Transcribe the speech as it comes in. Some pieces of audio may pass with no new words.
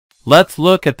Let's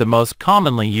look at the most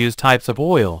commonly used types of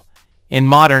oil in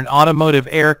modern automotive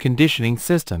air conditioning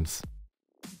systems.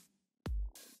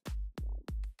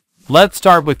 Let's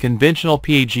start with conventional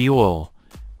PAG oil,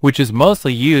 which is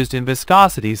mostly used in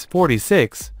viscosities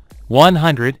 46,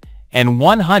 100, and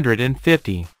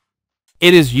 150.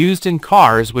 It is used in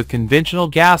cars with conventional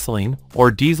gasoline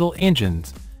or diesel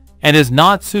engines and is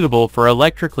not suitable for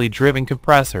electrically driven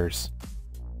compressors.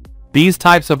 These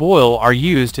types of oil are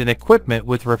used in equipment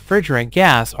with refrigerant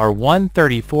gas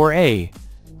R134A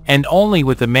and only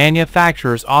with the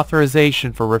manufacturer's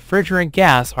authorization for refrigerant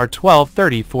gas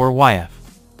R1234YF.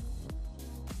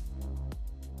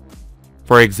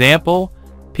 For example,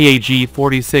 PAG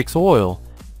 46 oil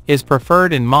is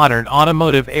preferred in modern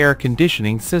automotive air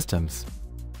conditioning systems.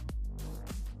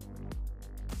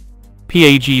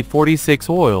 PAG 46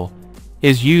 oil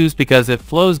is used because it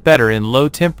flows better in low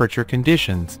temperature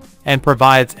conditions and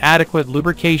provides adequate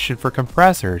lubrication for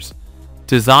compressors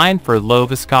designed for low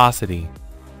viscosity.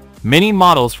 Many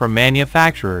models from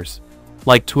manufacturers,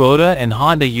 like Toyota and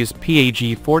Honda, use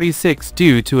PAG 46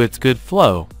 due to its good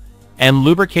flow and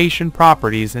lubrication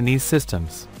properties in these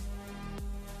systems.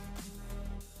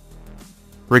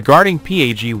 Regarding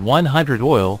PAG 100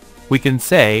 oil, we can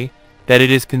say that it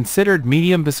is considered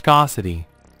medium viscosity.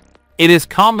 It is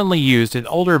commonly used in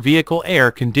older vehicle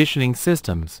air conditioning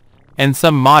systems and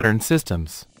some modern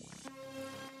systems.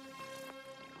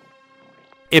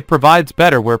 It provides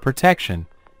better wear protection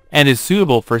and is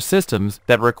suitable for systems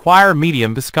that require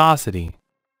medium viscosity.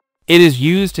 It is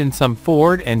used in some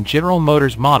Ford and General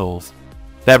Motors models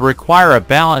that require a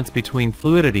balance between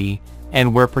fluidity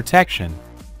and wear protection.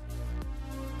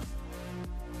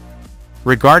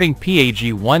 Regarding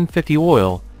PAG 150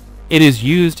 oil, it is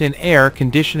used in air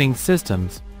conditioning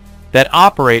systems that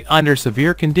operate under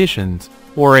severe conditions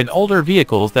or in older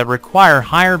vehicles that require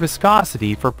higher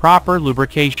viscosity for proper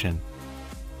lubrication.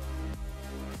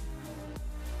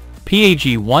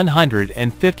 PAG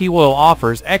 150 oil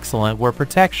offers excellent wear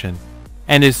protection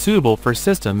and is suitable for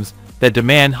systems that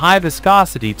demand high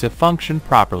viscosity to function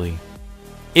properly.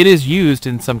 It is used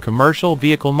in some commercial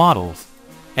vehicle models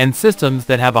and systems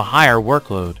that have a higher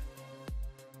workload.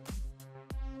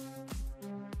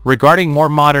 Regarding more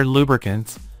modern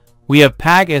lubricants, we have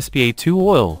PAG SP-A2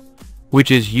 oil,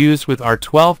 which is used with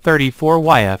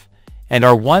R1234YF and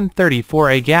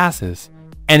R134A gases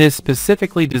and is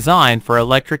specifically designed for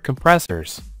electric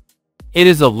compressors. It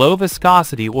is a low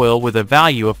viscosity oil with a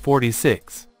value of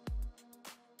 46.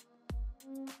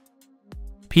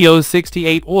 PO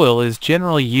 68 oil is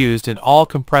generally used in all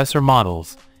compressor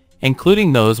models,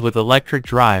 including those with electric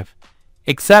drive,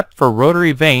 except for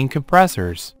rotary vane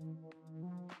compressors.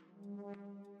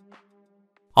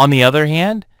 On the other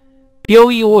hand,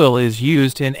 POE oil is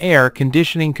used in air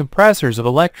conditioning compressors of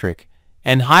electric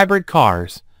and hybrid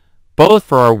cars, both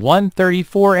for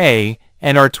R134A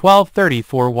and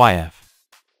R1234YF.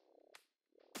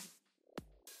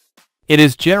 It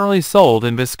is generally sold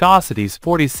in viscosities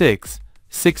 46,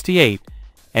 68,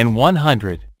 and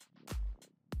 100.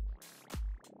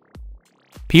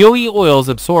 POE oils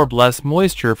absorb less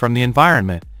moisture from the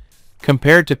environment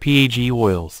compared to PAG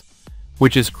oils,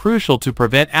 which is crucial to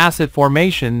prevent acid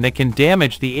formation that can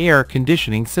damage the air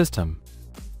conditioning system.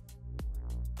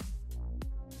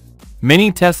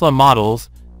 Many Tesla models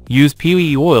use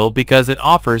POE oil because it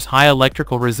offers high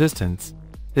electrical resistance,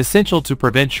 essential to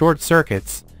prevent short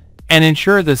circuits and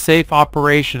ensure the safe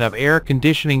operation of air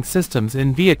conditioning systems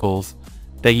in vehicles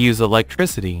that use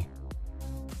electricity.